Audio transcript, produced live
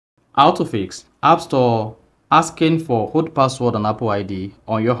how to fix App Store asking for old password and Apple ID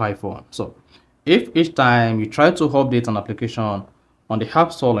on your iPhone. So if each time you try to update an application on the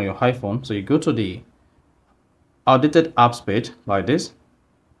App Store on your iPhone, so you go to the outdated apps page like this,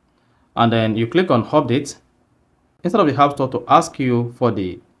 and then you click on update, instead of the App Store to ask you for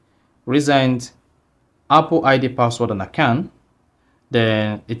the recent Apple ID password and account,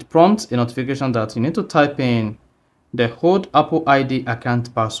 then it prompts a notification that you need to type in the old Apple ID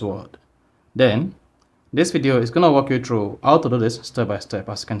account password. Then this video is going to walk you through how to do this step by step.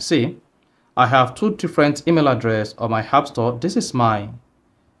 As you can see, I have two different email addresses on my App Store. This is my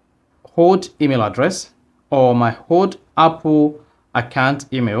old email address or my old Apple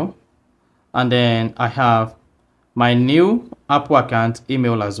account email, and then I have my new Apple account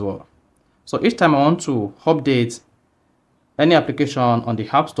email as well. So each time I want to update any application on the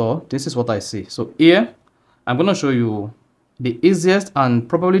App Store, this is what I see. So here I'm going to show you the easiest and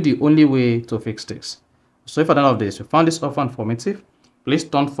probably the only way to fix this. So if at the end of this you found this offer informative, please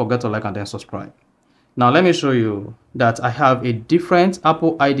don't forget to like and then subscribe. Now let me show you that I have a different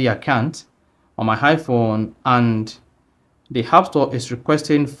Apple ID account on my iPhone, and the App Store is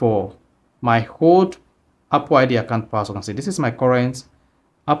requesting for my old Apple ID account password. And see, this is my current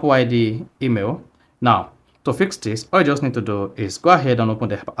Apple ID email. Now to fix this, all you just need to do is go ahead and open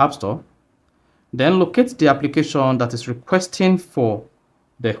the App Store, then locate the application that is requesting for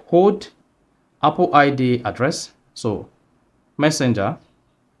the old Apple ID address, so Messenger.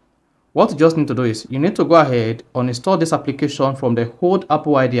 What you just need to do is you need to go ahead and install this application from the old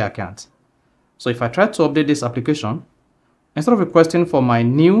Apple ID account. So if I try to update this application, instead of requesting for my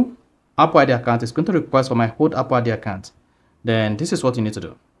new Apple ID account, it's going to request for my old Apple ID account. Then this is what you need to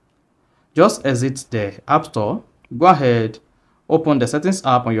do. Just exit the App Store, go ahead, open the Settings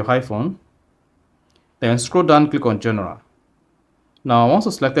app on your iPhone, then scroll down, click on General. Now once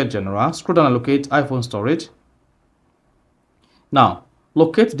you selected General, scroll down and locate iPhone storage. Now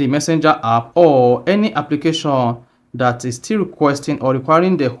locate the Messenger app or any application that is still requesting or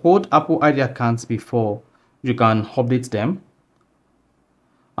requiring the old Apple ID accounts before you can update them,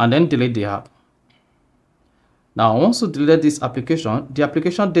 and then delete the app. Now once you delete this application, the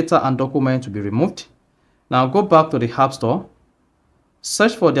application data and documents will be removed. Now go back to the App Store,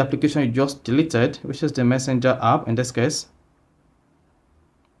 search for the application you just deleted, which is the Messenger app in this case.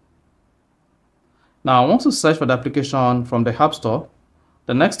 Now once you search for the application from the App Store,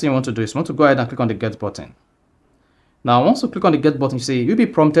 the next thing you want to do is you want to go ahead and click on the Get button. Now once you click on the Get button, you see you'll be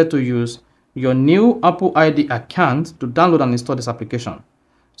prompted to use your new Apple ID account to download and install this application.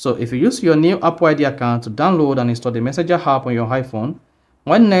 So if you use your new Apple ID account to download and install the Messenger app on your iPhone,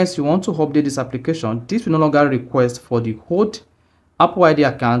 when next you want to update this application, this will no longer request for the old Apple ID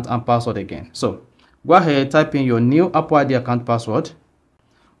account and password again. So go ahead, type in your new Apple ID account password.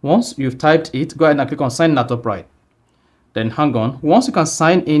 Once you've typed it, go ahead and click on Sign in at top right. Then hang on. Once you can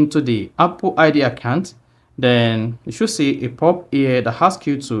sign into the Apple ID account, then you should see a pop here that asks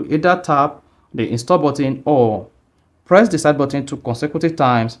you to either tap the install button or press the side button 2 consecutive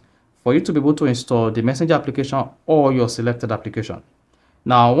times for you to be able to install the Messenger application or your selected application.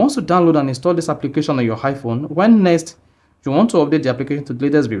 Now once you download and install this application on your iPhone, when next you want to update the application to the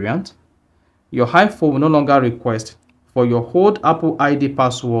latest variant, your iPhone will no longer request for your old Apple ID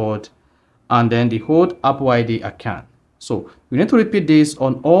password and then the old Apple ID account. So you need to repeat this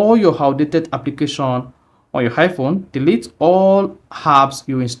on all your outdated application on your iPhone. Delete all apps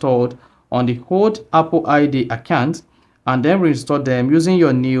you installed on the old Apple ID account and then reinstall them using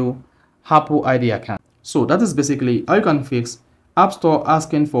your new Apple ID account. So that is basically how you can fix App Store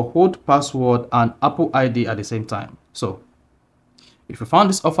asking for old password and Apple ID at the same time. So if you found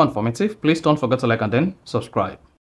this offer informative, please don't forget to like and then subscribe.